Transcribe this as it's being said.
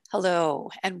Hello,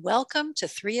 and welcome to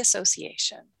Three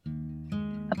Association,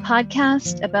 a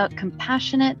podcast about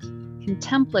compassionate,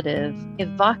 contemplative,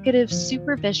 evocative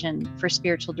supervision for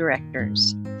spiritual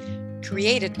directors.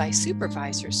 Created by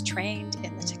supervisors trained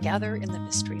in the Together in the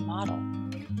Mystery model.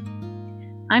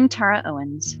 I'm Tara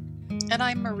Owens. And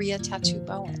I'm Maria Tattoo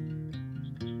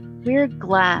Bowen. We're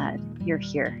glad you're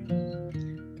here.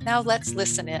 Now let's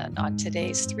listen in on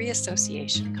today's Three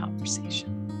Association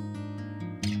conversation.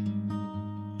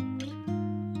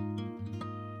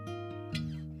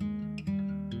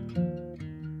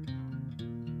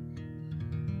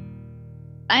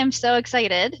 I'm so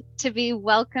excited to be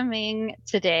welcoming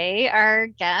today our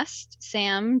guest,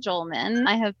 Sam Jolman.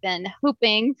 I have been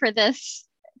hoping for this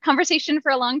conversation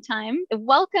for a long time.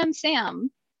 Welcome,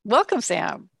 Sam. Welcome,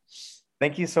 Sam.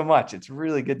 Thank you so much. It's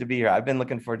really good to be here. I've been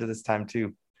looking forward to this time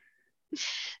too.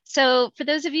 So for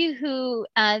those of you who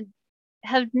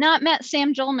have not met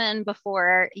Sam Jolman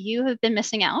before, you have been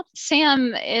missing out.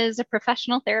 Sam is a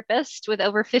professional therapist with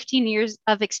over 15 years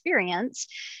of experience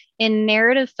in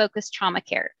narrative-focused trauma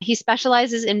care. He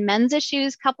specializes in men's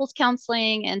issues, couples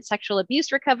counseling, and sexual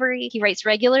abuse recovery. He writes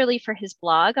regularly for his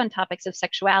blog on topics of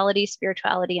sexuality,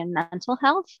 spirituality, and mental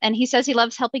health. And he says he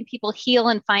loves helping people heal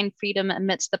and find freedom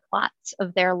amidst the plots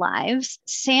of their lives.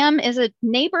 Sam is a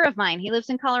neighbor of mine. He lives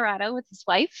in Colorado with his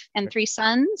wife and 3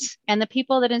 sons, and the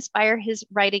people that inspire his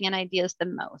writing and ideas the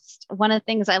most. One of the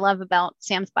things I love about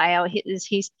Sam's bio is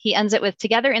he ends it with,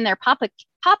 together in their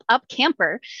pop-up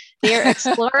camper, they are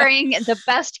exploring the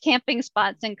best camping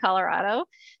spots in Colorado.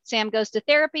 Sam goes to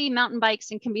therapy, mountain bikes,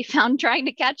 and can be found trying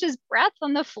to catch his breath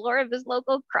on the floor of his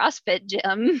local CrossFit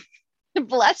gym.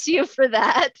 Bless you for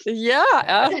that. Yeah,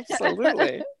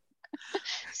 absolutely.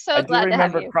 So I glad do to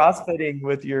have remember you. CrossFitting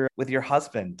with your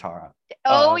husband, Tara.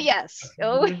 Oh, yes.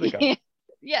 Oh, years ago.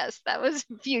 yes. That was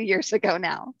a few years ago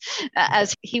now,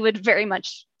 as he would very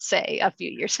much say a few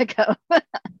years ago.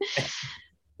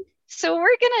 So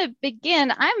we're going to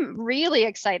begin. I'm really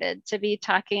excited to be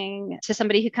talking to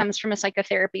somebody who comes from a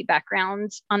psychotherapy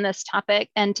background on this topic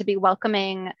and to be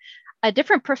welcoming a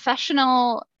different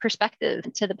professional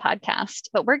perspective to the podcast.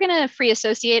 But we're going to free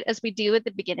associate, as we do at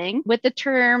the beginning, with the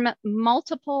term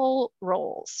multiple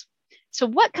roles. So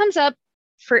what comes up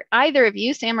for either of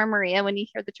you, Sam or Maria, when you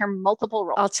hear the term multiple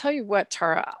roles? I'll tell you what,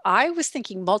 Tara, I was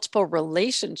thinking multiple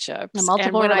relationships.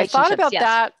 Multiple and when I thought about relationships, yes.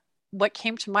 that, what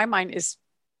came to my mind is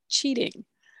cheating.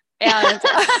 And,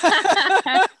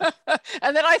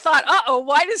 and then I thought,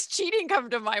 why does cheating come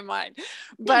to my mind?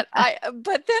 But then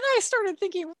I started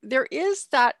thinking there is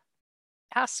that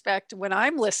aspect when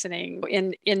I'm listening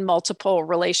in multiple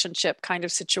relationship kind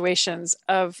of situations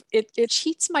of it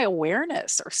cheats my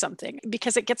awareness or something,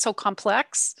 because it gets so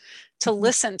complex to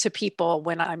listen to people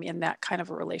when I'm in that kind of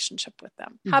a relationship with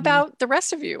them. How about the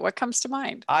rest of you? What comes to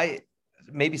mind? I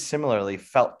maybe similarly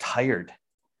felt tired.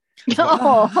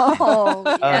 Oh,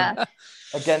 yeah.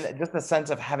 Again, just the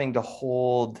sense of having to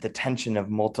hold the tension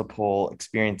of multiple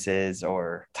experiences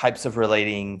or types of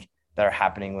relating that are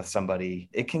happening with somebody.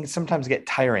 It can sometimes get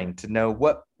tiring to know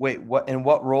what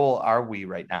role are we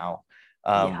right now?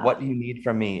 What do you need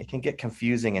from me? It can get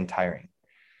confusing and tiring.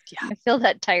 Yeah, I feel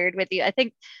that tired with you. I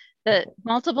think the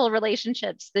multiple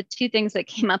relationships, the 2 things that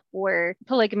came up were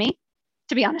polygamy,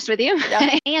 to be honest with you,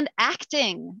 and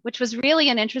acting, which was really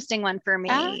an interesting one for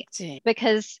me,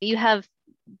 because you have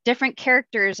different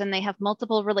characters and they have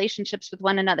multiple relationships with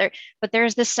one another, but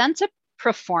there's this sense of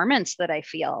performance that I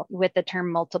feel with the term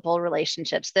multiple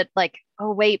relationships, that like,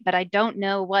 oh wait, but I don't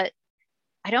know what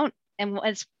and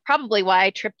it's probably why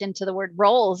I tripped into the word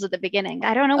roles at the beginning.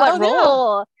 I don't know what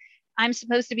role I'm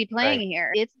supposed to be playing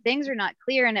here. Things are not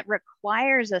clear, and it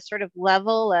requires a sort of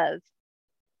level of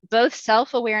both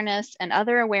self-awareness and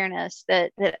other awareness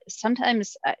that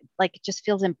sometimes like it just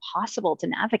feels impossible to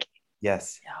navigate.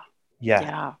 Yes.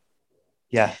 Yeah.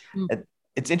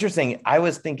 It's interesting. I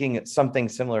was thinking something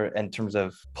similar in terms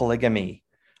of polygamy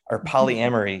or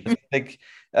polyamory.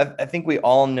 I think we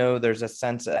all know there's a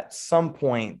sense that at some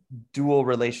point dual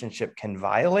relationship can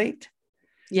violate.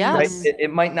 Yes. Right?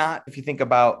 It might not, if you think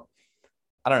about,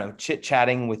 I don't know,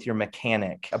 chit-chatting with your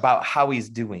mechanic about how he's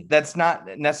doing. That's not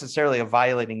necessarily a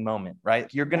violating moment,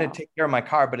 right? You're going to take care of my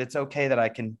car, but it's okay that I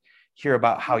can hear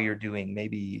about how you're doing,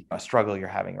 maybe a struggle you're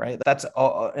having, right? That's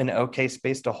an okay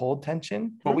space to hold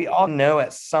tension. But we all know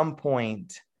at some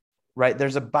point, right,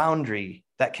 there's a boundary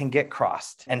that can get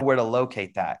crossed, and where to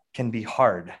locate that can be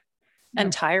hard.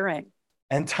 And tiring.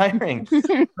 And tiring.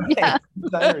 Yeah.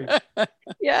 Tiring.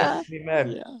 Yeah.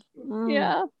 Amen. Yeah.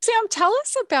 Yeah. Sam, tell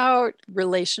us about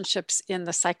relationships in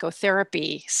the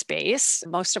psychotherapy space.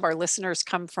 Most of our listeners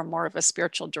come from more of a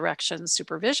spiritual direction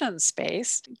supervision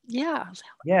space. Yeah.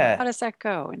 How does that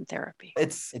go in therapy?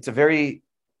 It's a very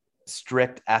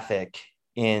strict ethic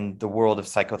in the world of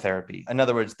psychotherapy. In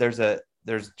other words,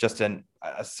 there's just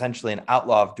essentially an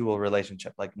outlaw of dual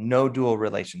relationship, like no dual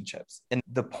relationships. And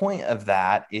the point of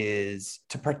that is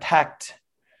to protect,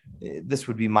 this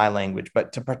would be my language,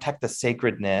 but to protect the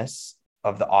sacredness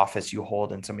of the office you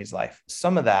hold in somebody's life.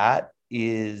 Some of that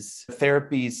is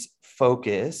therapy's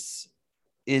focus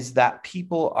is that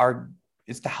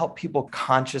is to help people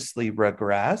consciously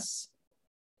regress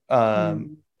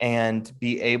and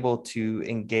be able to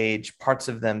engage parts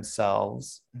of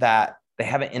themselves that they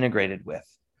haven't integrated with.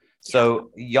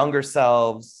 So younger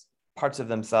selves, parts of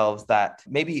themselves that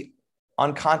maybe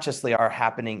unconsciously are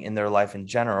happening in their life in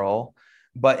general.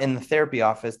 But in the therapy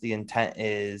office, the intent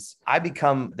is I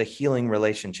become the healing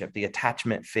relationship, the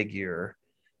attachment figure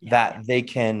that they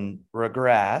can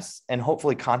regress and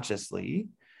hopefully consciously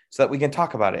so that we can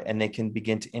talk about it and they can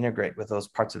begin to integrate with those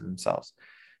parts of themselves.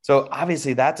 So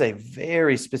obviously that's a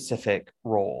very specific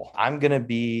role. I'm going to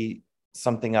be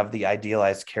something of the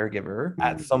idealized caregiver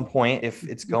at some point if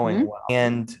it's going well.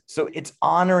 And so it's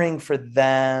honoring for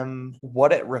them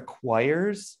what it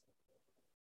requires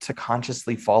to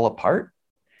consciously fall apart.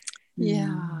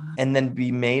 Yeah. And then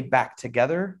be made back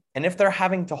together. And if they're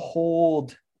having to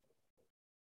hold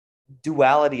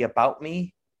duality about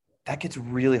me, that gets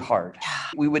really hard.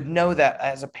 We would know that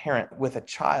as a parent with a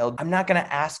child, I'm not going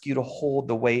to ask you to hold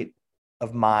the weight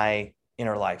of my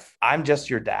inner life. I'm just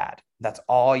your dad. That's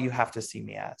all you have to see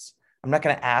me as. I'm not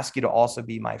going to ask you to also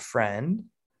be my friend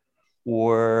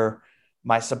or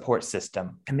my support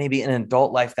system. And maybe in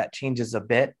adult life, that changes a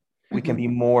bit. We can be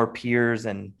more peers,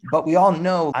 but we all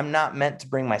know I'm not meant to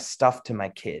bring my stuff to my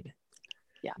kid.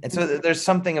 Yeah. And so there's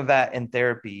something of that in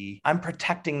therapy. I'm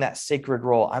protecting that sacred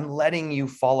role. I'm letting you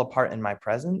fall apart in my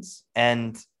presence.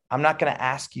 And I'm not going to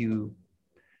ask you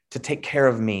to take care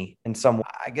of me in some way.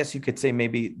 I guess you could say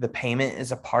maybe the payment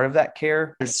is a part of that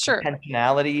care. There's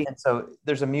intentionality. And so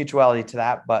there's a mutuality to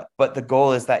that. But the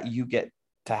goal is that you get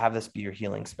to have this be your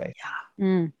healing space.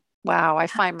 Yeah. Wow. I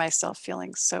find myself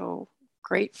feeling so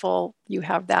grateful you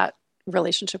have that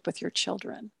relationship with your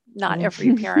children. Not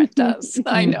every parent does.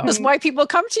 I know. That's why people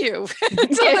come to you so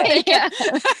that they can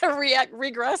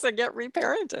regress and get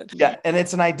reparented. Yeah. And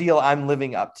it's an ideal I'm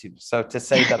living up to. So to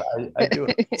say that I do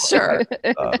it. Sure.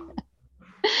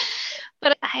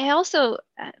 But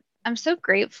I'm so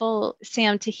grateful,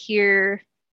 Sam, to hear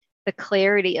the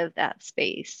clarity of that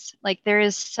space. Like there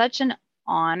is such an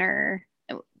honor.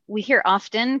 We hear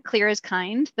often clear as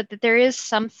kind, but that there is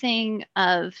something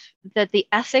of that the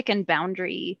ethic and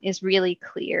boundary is really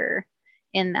clear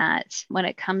in that when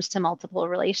it comes to multiple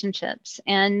relationships.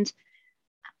 And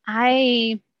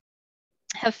I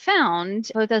have found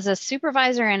both as a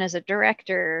supervisor and as a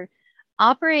director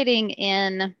operating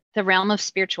in the realm of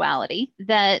spirituality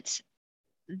that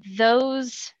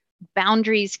those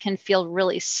boundaries can feel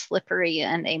really slippery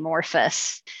and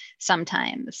amorphous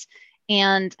sometimes.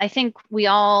 And I think we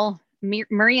all,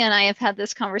 Maria and I have had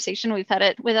this conversation, we've had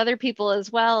it with other people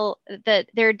as well, that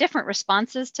there are different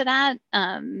responses to that.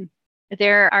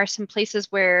 There are some places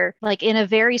where, like in a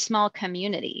very small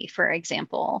community, for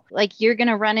example, like you're going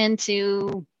to run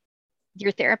into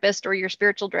your therapist or your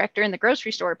spiritual director in the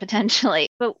grocery store potentially.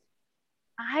 But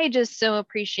I just so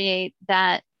appreciate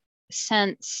that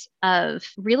sense of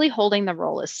really holding the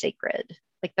role as sacred,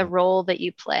 like the role that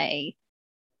you play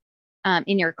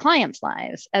in your clients'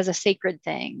 lives as a sacred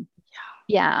thing.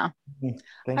 Yeah.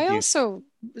 I also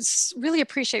really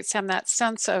appreciate, Sam, that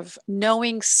sense of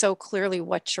knowing so clearly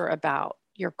what you're about.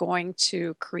 You're going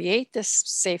to create this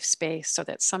safe space so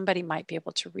that somebody might be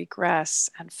able to regress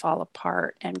and fall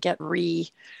apart and get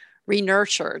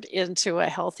re-nurtured into a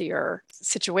healthier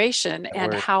situation,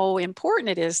 and how important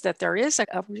it is that there is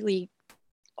a really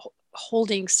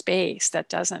holding space that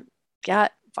doesn't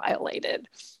get violated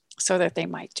so that they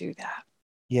might do that.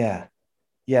 Yeah.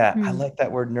 I like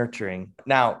that word, nurturing.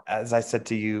 Now, as I said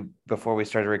to you before we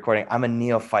started recording, I'm a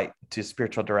neophyte to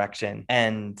spiritual direction.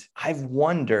 And I've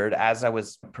wondered as I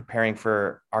was preparing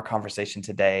for our conversation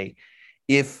today,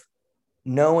 if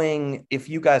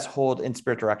you guys hold in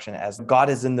spiritual direction as God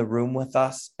is in the room with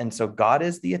us, and so God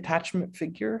is the attachment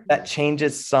figure, that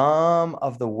changes some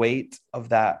of the weight of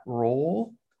that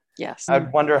role. Yes.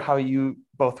 I'd wonder how you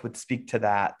both would speak to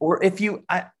that. Or if you,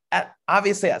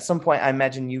 obviously at some point, I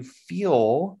imagine you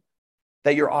feel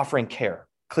that you're offering care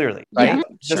clearly, right? Yeah,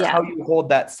 Just how you hold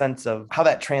that sense of how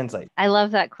that translates. I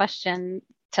love that question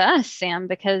to us, Sam,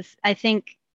 because I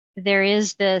think there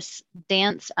is this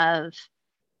dance of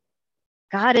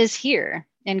God is here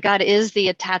and God is the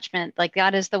attachment, like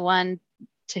God is the one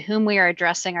to whom we are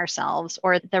addressing ourselves,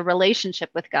 or the relationship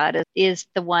with God is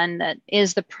the one that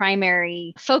is the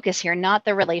primary focus here, not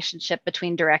the relationship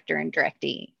between director and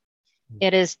directee.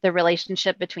 It is the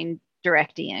relationship between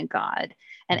directee and God.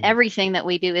 And everything that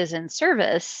we do is in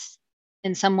service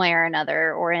in some way or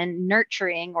another, or in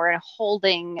nurturing or in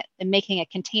holding and making a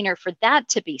container for that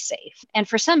to be safe. And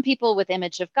for some people with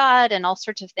image of God and all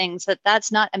sorts of things,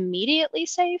 that's not immediately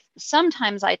safe.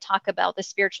 Sometimes I talk about the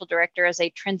spiritual director as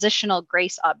a transitional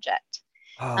grace object.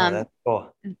 Oh, that's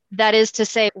cool. That is to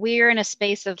say, we're in a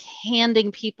space of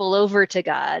handing people over to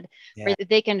God, where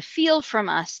they can feel from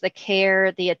us the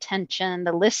care, the attention,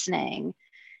 the listening,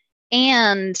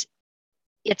 and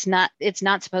it's not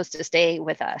supposed to stay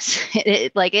with us.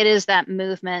 It is that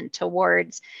movement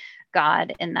towards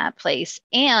God in that place.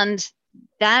 And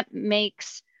that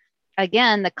makes,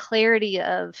 again, the clarity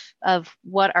of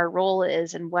what our role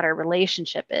is and what our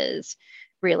relationship is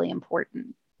really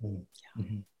important.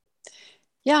 Mm-hmm.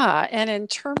 Yeah. And in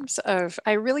terms of,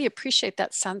 I really appreciate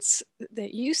that sense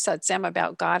that you said, Sam,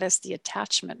 about God as the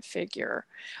attachment figure.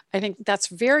 I think that's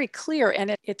very clear.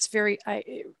 And it's very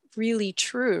really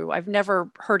true. I've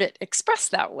never heard it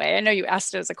expressed that way. I know you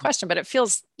asked it as a question, but it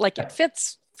feels like it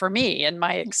fits for me in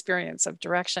my experience of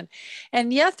direction.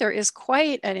 And yet there is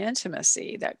quite an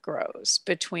intimacy that grows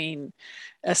between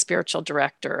a spiritual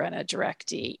director and a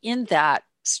directee in that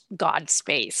God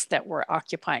space that we're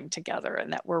occupying together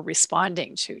and that we're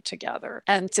responding to together.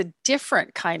 And it's a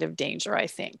different kind of danger, I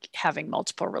think, having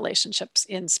multiple relationships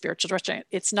in spiritual direction.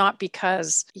 It's not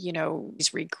because,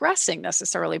 he's regressing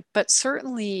necessarily, but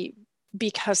certainly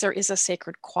because there is a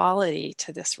sacred quality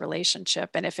to this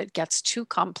relationship. And if it gets too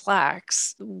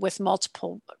complex with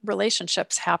multiple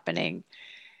relationships happening,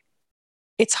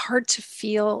 it's hard to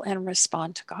feel and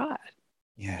respond to God.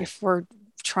 If we're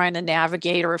trying to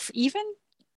navigate, or if even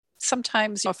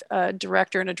sometimes if a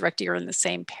director and a directee are in the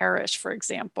same parish, for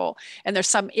example, and there's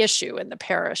some issue in the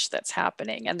parish that's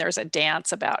happening, and there's a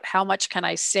dance about how much can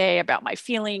I say about my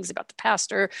feelings about the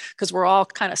pastor, because we're all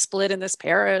kind of split in this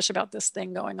parish about this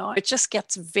thing going on. It just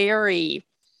gets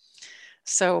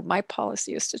so my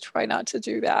policy is to try not to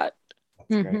do that.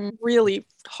 Really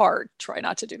hard, try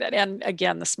not to do that. And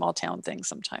again, the small town thing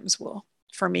sometimes will,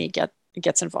 for me,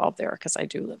 gets involved there because I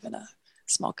do live in a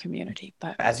small community.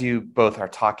 But as you both are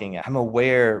talking, I'm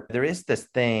aware there is this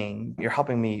thing, you're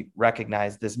helping me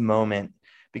recognize this moment,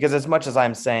 because as much as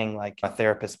I'm saying like a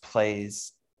therapist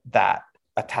plays that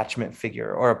attachment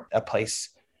figure, or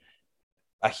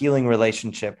a healing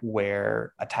relationship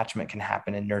where attachment can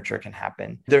happen and nurture can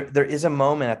happen, there is a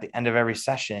moment at the end of every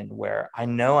session where I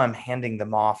know I'm handing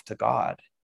them off to God.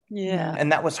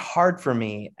 And that was hard for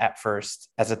me at first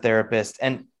as a therapist.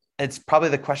 And it's probably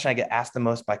the question I get asked the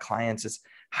most by clients is,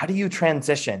 how do you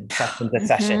transition session to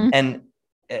session? And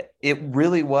it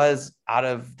really was out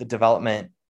of the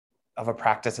development of a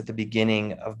practice at the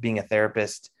beginning of being a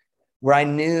therapist, where I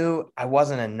knew I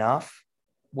wasn't enough.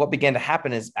 What began to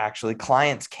happen is actually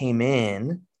clients came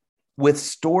in with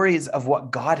stories of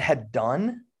what God had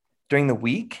done during the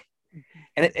week.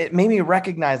 And it made me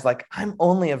recognize, like, I'm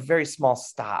only a very small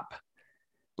stop,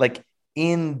 like,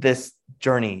 in this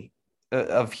journey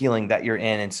of healing that you're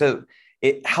in. And so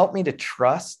it helped me to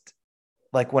trust,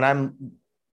 like, when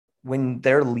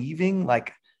they're leaving,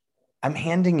 like, I'm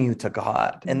handing you to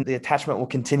God, and the attachment will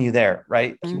continue there,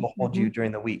 right? He will hold you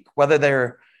during the week, whether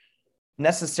they're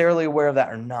necessarily aware of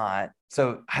that or not.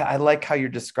 So I like how you're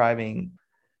describing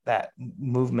that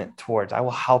movement towards, I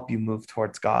will help you move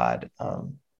towards God.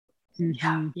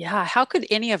 Yeah. How could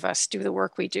any of us do the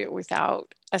work we do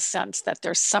without a sense that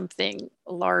there's something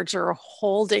larger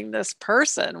holding this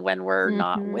person when we're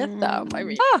not with them? I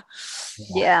mean,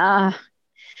 yeah.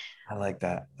 I like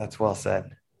that. That's well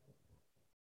said.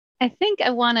 I think I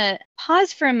want to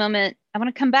pause for a moment. I want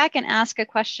to come back and ask a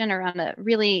question around a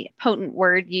really potent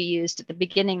word you used at the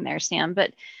beginning there, Sam.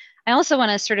 But I also want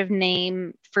to sort of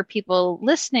name for people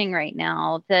listening right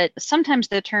now that sometimes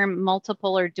the term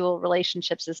multiple or dual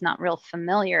relationships is not real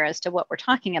familiar as to what we're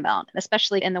talking about,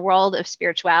 especially in the world of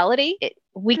spirituality.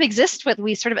 We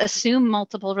sort of assume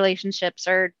multiple relationships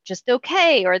are just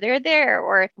okay, or they're there,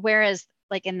 or whereas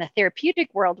like in the therapeutic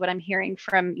world, what I'm hearing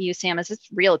from you, Sam, is it's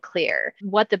real clear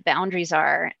what the boundaries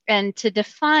are. And to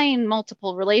define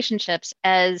multiple relationships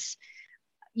as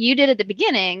you did at the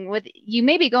beginning, with you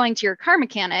may be going to your car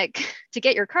mechanic to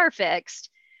get your car fixed,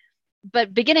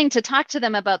 but beginning to talk to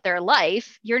them about their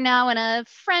life, you're now in a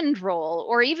friend role,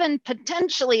 or even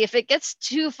potentially, if it gets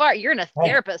too far, you're in a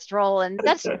therapist role. And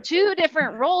that's two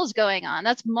different roles going on.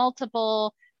 That's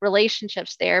multiple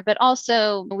relationships there. But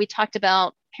also, we talked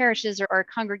about parishes or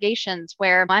congregations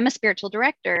where I'm a spiritual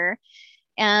director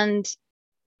and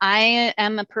I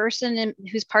am a person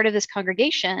who's part of this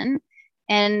congregation.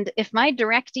 And if my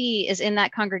directee is in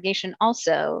that congregation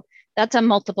also, that's a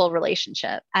multiple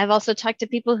relationship. I've also talked to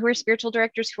people who are spiritual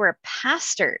directors who are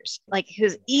pastors, like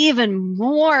who's even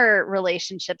more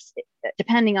relationships,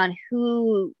 depending on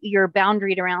who you're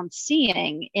boundaried around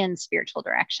seeing in spiritual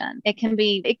direction.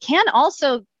 It can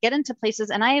also get into places,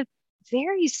 and I have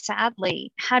very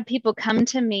sadly had people come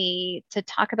to me to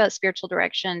talk about spiritual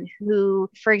direction who,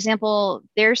 for example,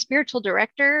 their spiritual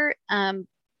director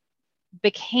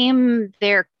became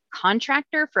their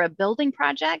contractor for a building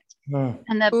project.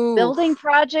 And the building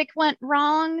project went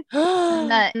wrong.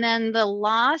 And then the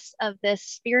loss of this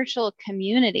spiritual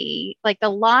community, like the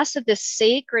loss of this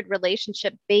sacred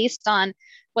relationship based on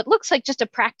what looks like just a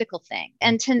practical thing.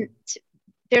 And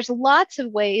there's lots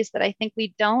of ways that I think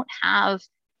we don't have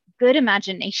good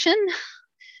imagination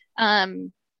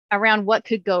around what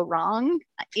could go wrong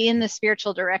in the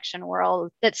spiritual direction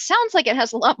world that sounds like it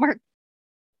has a lot more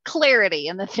clarity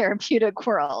in the therapeutic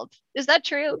world. Is that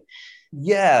true?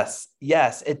 Yes,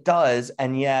 it does.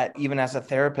 And yet, even as a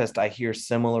therapist, I hear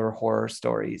similar horror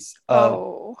stories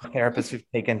of therapists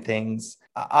who've taken things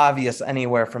obvious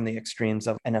anywhere from the extremes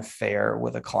of an affair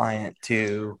with a client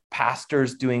to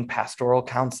pastors doing pastoral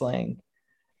counseling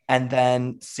and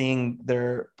then seeing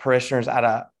their parishioners at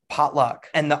a potluck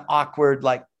and the awkward,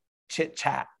 like, chit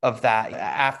chat of that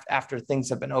after things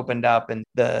have been opened up, and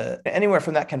anywhere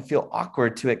from that can feel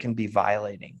awkward to it can be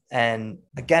violating. And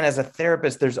again, as a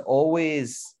therapist, there's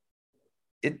always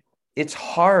it's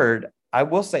hard. I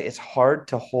will say it's hard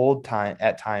to hold time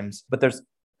at times, but there's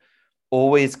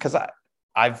always, because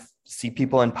I've seen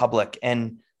people in public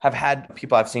and have had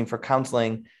people I've seen for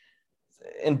counseling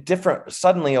in different,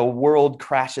 suddenly a world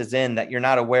crashes in that you're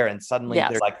not aware, and suddenly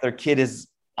they're like, their kid is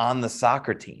on the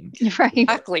soccer team. Right.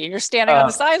 Exactly. And you're standing on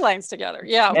the sidelines together.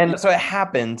 Yeah. And so it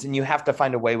happens and you have to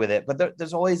find a way with it. But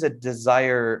there's always a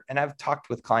desire. And I've talked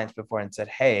with clients before and said,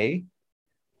 hey,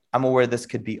 I'm aware this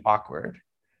could be awkward.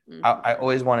 Mm-hmm. I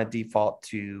always want to default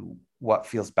to what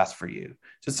feels best for you.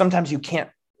 So sometimes you can't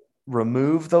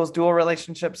remove those dual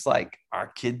relationships. Like, our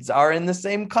kids are in the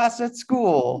same class at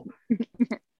school.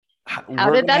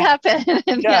 How did that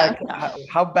happen?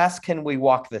 How best can we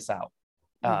walk this out?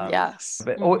 Yes.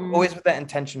 But always with that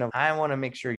intention of, I want to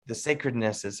make sure the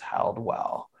sacredness is held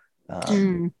well.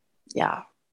 Yeah.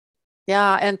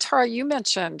 And Tara, you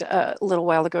mentioned a little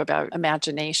while ago about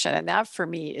imagination. And that for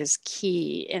me is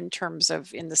key in terms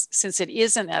of since it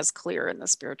isn't as clear in the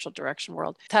spiritual direction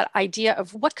world, that idea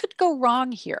of what could go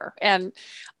wrong here. And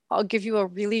I'll give you a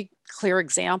really clear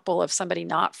example of somebody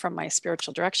not from my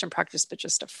spiritual direction practice, but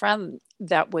just a friend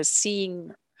that was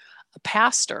seeing a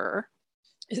pastor.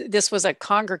 This was a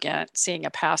congregant seeing a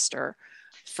pastor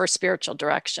for spiritual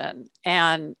direction.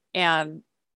 And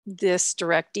this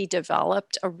directee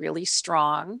developed a really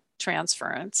strong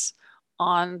transference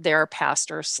on their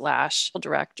pastor /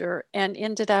 director and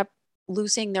ended up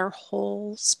losing their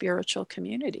whole spiritual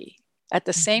community. At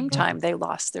the same time, they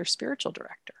lost their spiritual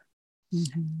director.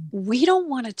 Mm-hmm. We don't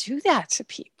want to do that to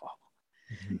people.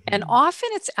 Mm-hmm. And often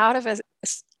it's out of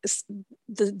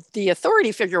the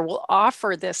authority figure will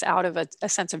offer this out of a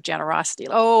sense of generosity.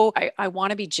 Oh, I want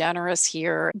to be generous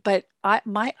here. But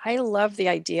I love the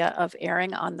idea of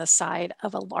erring on the side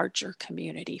of a larger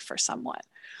community for someone.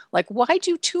 Like, why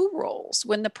do two roles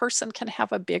when the person can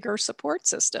have a bigger support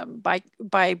system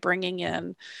by bringing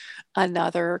in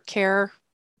another care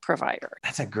provider?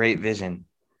 That's a great vision.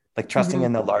 Like trusting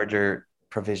in the larger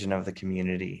provision of the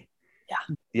community.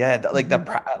 Yeah. Like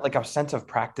like a sense of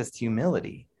practiced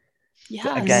humility.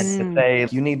 Yeah. Again, to say,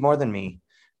 you need more than me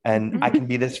and I can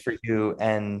be this for you,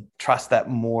 and trust that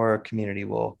more community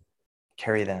will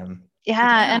carry them.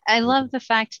 Yeah. And I love the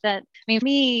fact that, for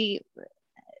me,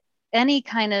 any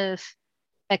kind of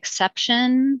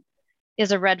exception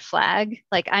is a red flag.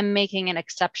 Like, I'm making an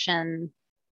exception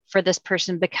for this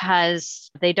person because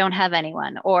they don't have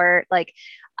anyone, or like,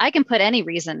 I can put any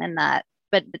reason in that,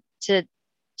 but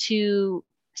to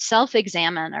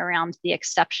self-examine around the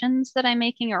exceptions that I'm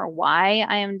making or why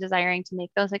I am desiring to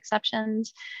make those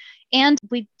exceptions. And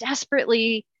we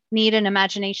desperately need an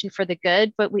imagination for the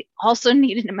good, but we also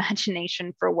need an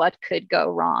imagination for what could go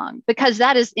wrong, because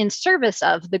that is in service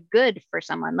of the good for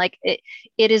someone. Like it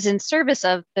is in service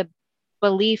of the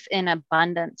belief in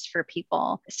abundance for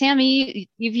people. Sammy,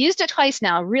 you've used it twice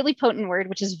now, a really potent word,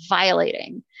 which is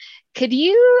violating. Could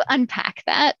you unpack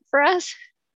that for us?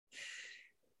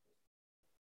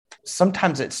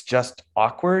 Sometimes it's just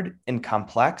awkward and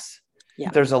complex.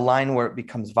 Yeah. There's a line where it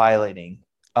becomes violating.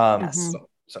 Yes.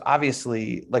 So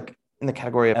obviously, like in the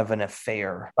category of an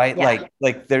affair, right? Yeah.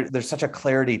 Like there's such a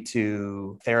clarity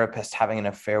to therapist having an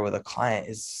affair with a client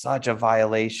is such a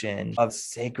violation of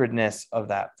sacredness of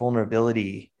that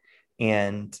vulnerability.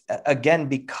 And again,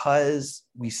 because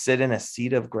we sit in a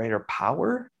seat of greater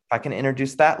power, if I can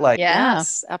introduce that, like, Yeah.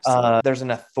 Yes, absolutely. there's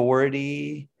an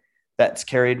authority that's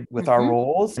carried with our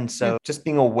roles. And so just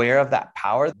being aware of that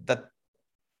power, that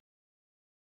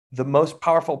the most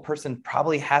powerful person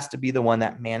probably has to be the one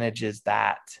that manages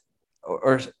that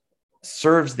or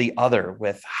serves the other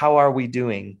with, how are we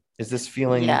doing? Is this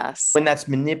feeling, Yes. when that's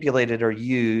manipulated or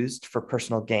used for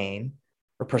personal gain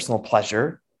or personal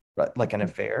pleasure, like an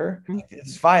affair,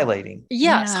 it's violating.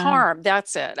 Yes, Yeah. harm.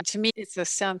 That's it. To me, it's a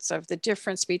sense of the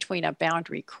difference between a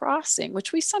boundary crossing,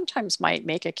 which we sometimes might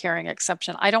make a caring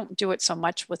exception. I don't do it so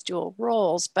much with dual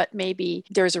roles, but maybe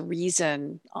there's a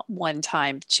reason one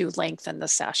time to lengthen the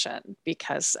session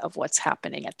because of what's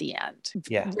happening at the end.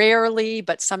 Yeah. Rarely,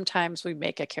 but sometimes we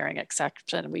make a caring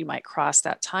exception. We might cross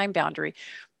that time boundary,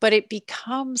 but it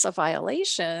becomes a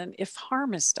violation if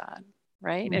harm is done.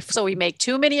 Right. And if so, we make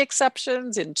too many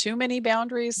exceptions and too many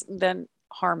boundaries, then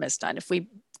harm is done. If we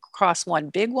cross one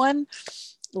big one,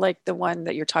 like the one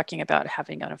that you're talking about,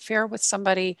 having an affair with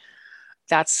somebody,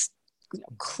 that's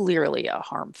clearly a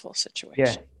harmful situation.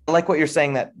 Yeah. I like what you're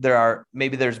saying, that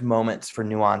there's moments for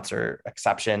nuance or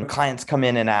exception. Clients come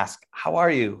in and ask, how are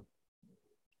you?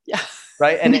 Yeah.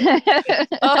 Right. And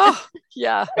oh,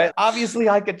 yeah. Right? Obviously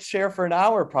I could share for an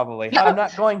hour probably. I'm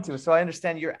not going to. So I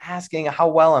understand you're asking, how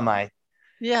well am I?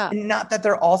 Yeah. And not that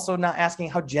they're also not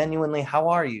asking how genuinely, how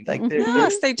are you? Like,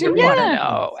 yes, they do want to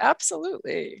know.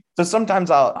 Absolutely. So sometimes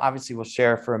we'll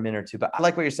share for a minute or two, but I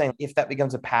like what you're saying. If that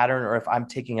becomes a pattern, or if I'm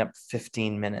taking up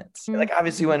 15 minutes, like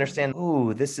obviously you understand,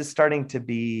 oh, this is starting to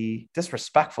be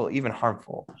disrespectful, even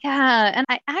harmful. Yeah. And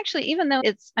I actually, even though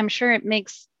I'm sure it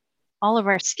makes all of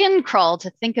our skin crawl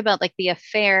to think about like the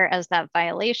affair as that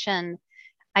violation,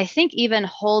 I think even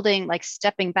holding, like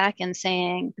stepping back and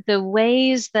saying the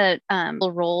ways that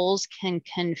roles can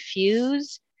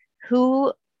confuse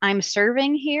who I'm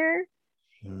serving here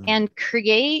and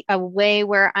create a way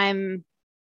where I'm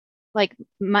like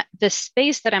the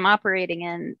space that I'm operating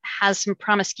in has some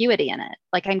promiscuity in it.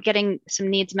 Like I'm getting some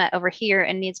needs met over here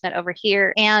and needs met over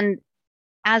here. And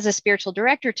as a spiritual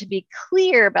director, to be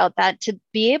clear about that, to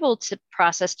be able to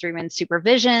process through in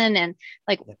supervision and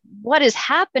like what is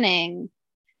happening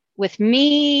with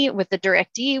me, with the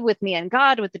directee, with me and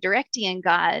God, with the directee and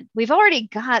God. We've already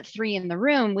got 3 in the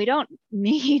room. We don't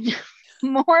need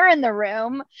more in the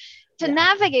room to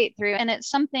navigate through. And it's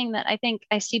something that I think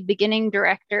I see beginning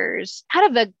directors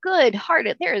out of a good heart.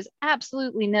 There is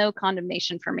absolutely no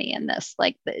condemnation for me in this.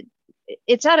 Like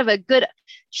it's out of a good,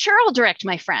 sure, I'll direct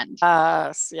my friend.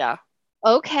 Yeah.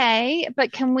 Okay,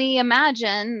 but can we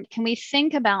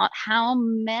think about how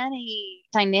many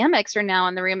dynamics are now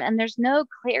in the room and there's no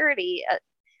clarity?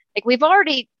 Like we've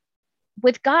already,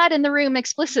 with God in the room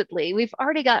explicitly, we've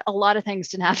already got a lot of things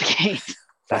to navigate.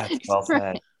 That's well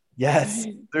said. Yes,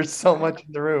 there's so much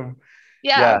in the room.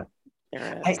 Yeah.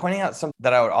 Pointing out something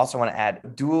that I would also want to add,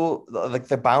 like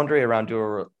the boundary around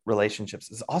dual relationships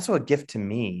is also a gift to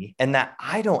me, and that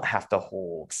I don't have to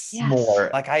hold more.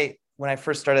 Like when I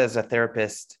first started as a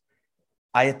therapist,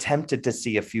 I attempted to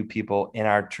see a few people in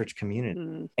our church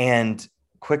community and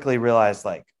quickly realized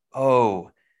like,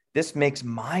 oh, this makes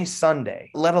my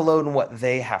Sunday, let alone what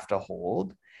they have to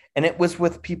hold. And it was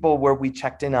with people where we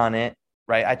checked in on it,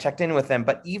 right? I checked in with them,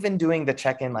 but even doing the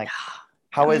check-in, like,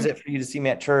 how is it for you to see me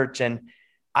at church? And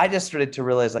I just started to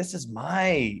realize like, this is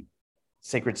my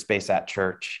sacred space at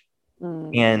church.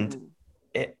 And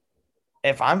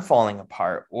if I'm falling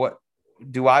apart, what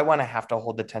do I want to have to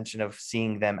hold the tension of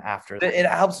seeing them after? It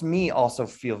helps me also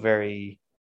feel very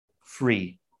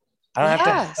free. I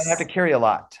don't have to carry a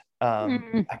lot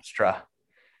extra.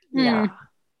 Yeah.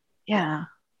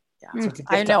 So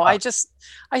I know.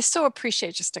 I so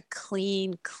appreciate just a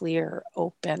clean, clear,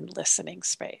 open listening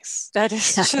space. That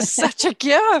is just such a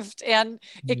gift. And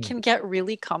it can get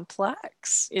really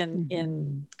complex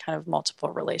in kind of multiple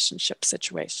relationship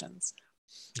situations.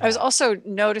 I was also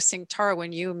noticing, Tara,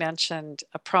 when you mentioned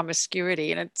a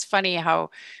promiscuity, and it's funny how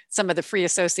some of the free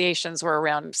associations were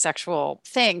around sexual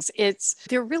things.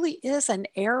 There really is an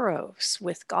eros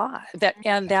with God,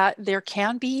 that there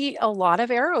can be a lot of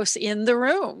eros in the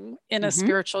room in a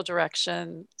spiritual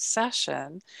direction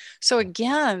session. So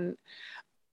again,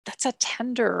 that's a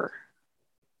tender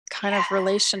kind of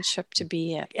relationship to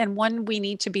be in, and one we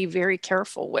need to be very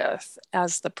careful with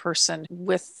as the person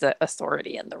with the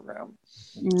authority in the room.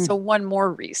 So one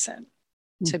more reason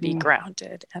to be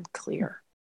grounded and clear.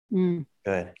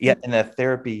 Good. Yeah. In the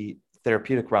therapy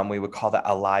therapeutic realm, we would call that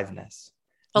aliveness.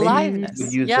 Aliveness. We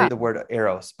would use Yeah. the word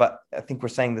eros, but I think we're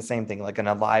saying the same thing, like an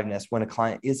aliveness when a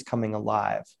client is coming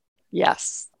alive,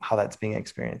 Yes. how that's being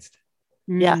experienced.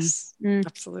 Yes. Mm.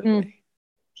 Absolutely.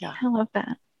 Yeah. I love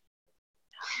that.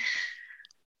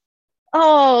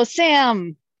 Oh,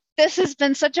 Sam, this has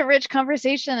been such a rich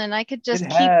conversation, and I could just It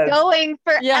keep has. going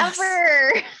forever. Yes.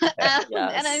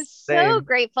 And I'm so Same.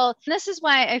 grateful. This is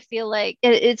why I feel like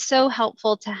it's so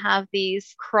helpful to have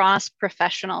these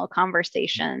cross-professional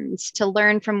conversations, to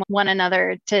learn from one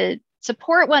another, to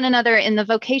support one another in the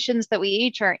vocations that we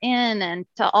each are in, and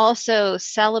to also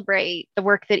celebrate the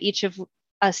work that each of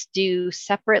us do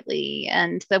separately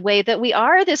and the way that we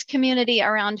are this community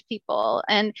around people.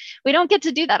 And we don't get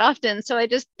to do that often. So I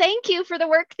just thank you for the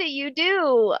work that you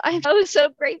do. I'm so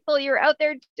grateful you're out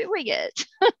there doing it.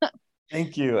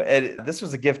 Thank you. This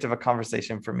was a gift of a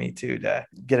conversation for me too, to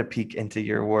get a peek into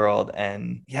your world,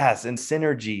 and yes, and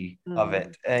synergy of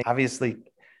it. And obviously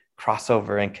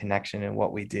crossover and connection in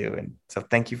what we do. And so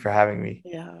thank you for having me.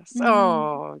 Yes.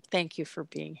 Oh, thank you for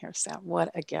being here, Sam. What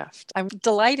a gift. I'm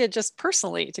delighted just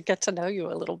personally to get to know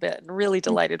you a little bit, and really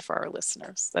delighted for our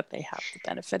listeners that they have the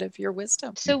benefit of your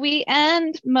wisdom. So we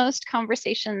end most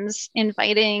conversations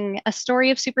inviting a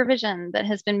story of supervision that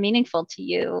has been meaningful to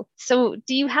you. So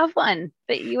do you have one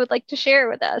that you would like to share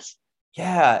with us?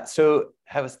 Yeah. So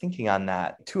I was thinking on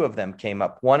that. Two of them came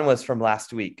up. One was from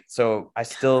last week. So I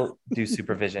still do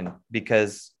supervision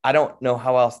because I don't know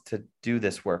how else to do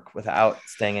this work without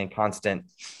staying in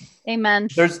constant. Amen.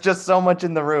 There's just so much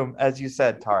in the room, as you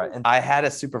said, Tara. And I had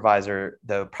a supervisor,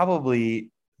 though,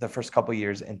 probably the first couple of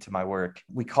years into my work.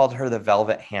 We called her the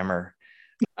Velvet Hammer.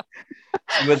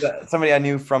 She was somebody I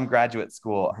knew from graduate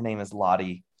school. Her name is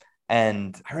Lottie.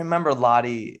 And I remember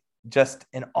Lottie just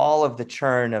in all of the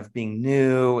churn of being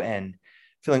new and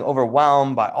feeling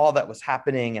overwhelmed by all that was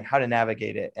happening and how to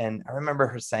navigate it. And I remember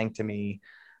her saying to me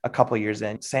a couple of years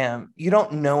in, Sam, you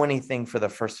don't know anything for the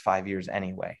first 5 years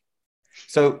anyway.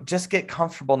 So just get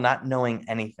comfortable not knowing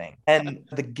anything. And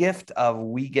the gift of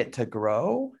we get to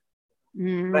grow,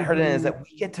 what I heard in it is that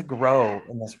we get to grow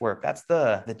in this work. That's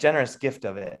the generous gift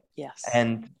of it. Yes.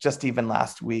 And just even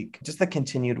last week, just the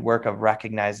continued work of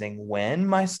recognizing when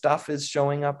my stuff is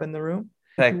showing up in the room.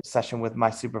 I had a session with my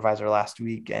supervisor last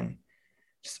week, and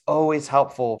just always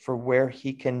helpful for where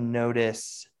he can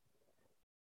notice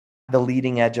the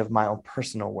leading edge of my own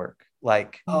personal work.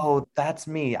 Like, oh, that's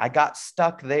me. I got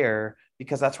stuck there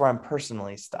because that's where I'm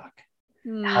personally stuck.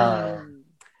 Yeah.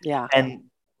 And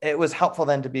it was helpful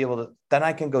then to be able to, then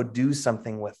I can go do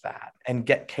something with that and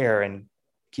get care and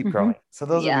keep growing. So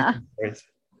those would be some stories.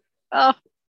 Oh,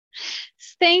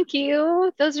 thank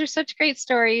you. Those are such great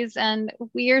stories. And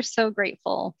we are so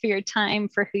grateful for your time,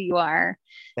 for who you are,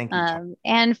 Thank you,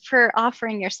 and for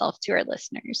offering yourself to our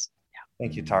listeners.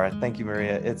 Thank you, Tara. Thank you,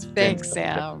 Maria. Thanks,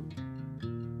 Sam.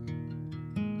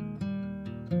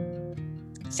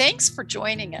 Thanks for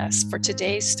joining us for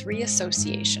today's 3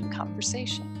 Association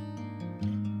conversation.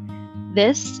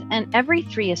 This and every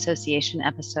 3 Association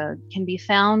episode can be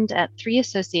found at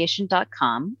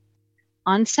 3association.com,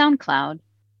 on SoundCloud,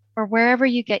 or wherever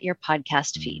you get your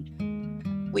podcast feed.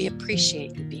 We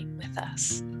appreciate you being with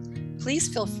us.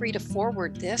 Please feel free to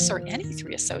forward this or any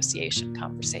 3 Association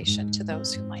conversation to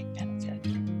those who might benefit.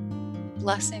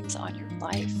 Blessings on your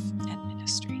life and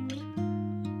ministry.